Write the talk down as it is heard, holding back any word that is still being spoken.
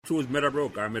choose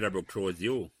Meadowbrook or Meadowbrook chose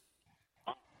you?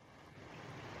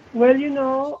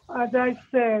 Well, as I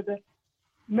said,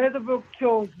 Meadowbrook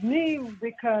chose me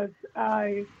because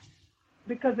of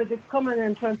the common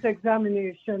entrance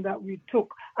examination that we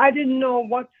took. I didn't know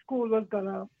what school was going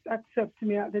to accept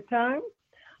me at the time.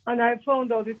 And I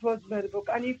found out it was Meadowbrook.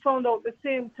 And he found out the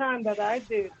same time that I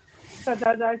did. Because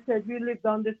as I said, we lived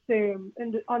on the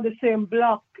same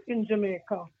block in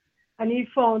Jamaica. And he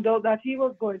found out that he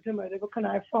was going to Meadowbrook. And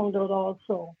I found out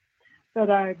also that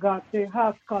I got the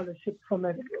half scholarship from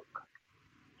Meadowbrook.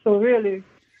 So really,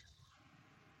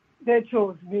 they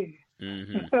chose me.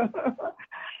 Mm-hmm.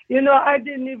 I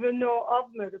didn't even know of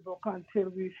Meadowbrook until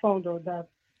we found out that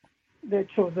they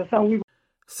chose us.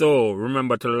 So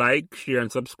remember to like, share,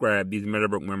 and subscribe these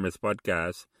Meadowbrook Memories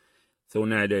podcasts so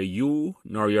neither you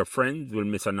nor your friends will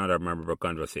miss another Meadowbrook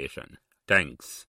conversation. Thanks.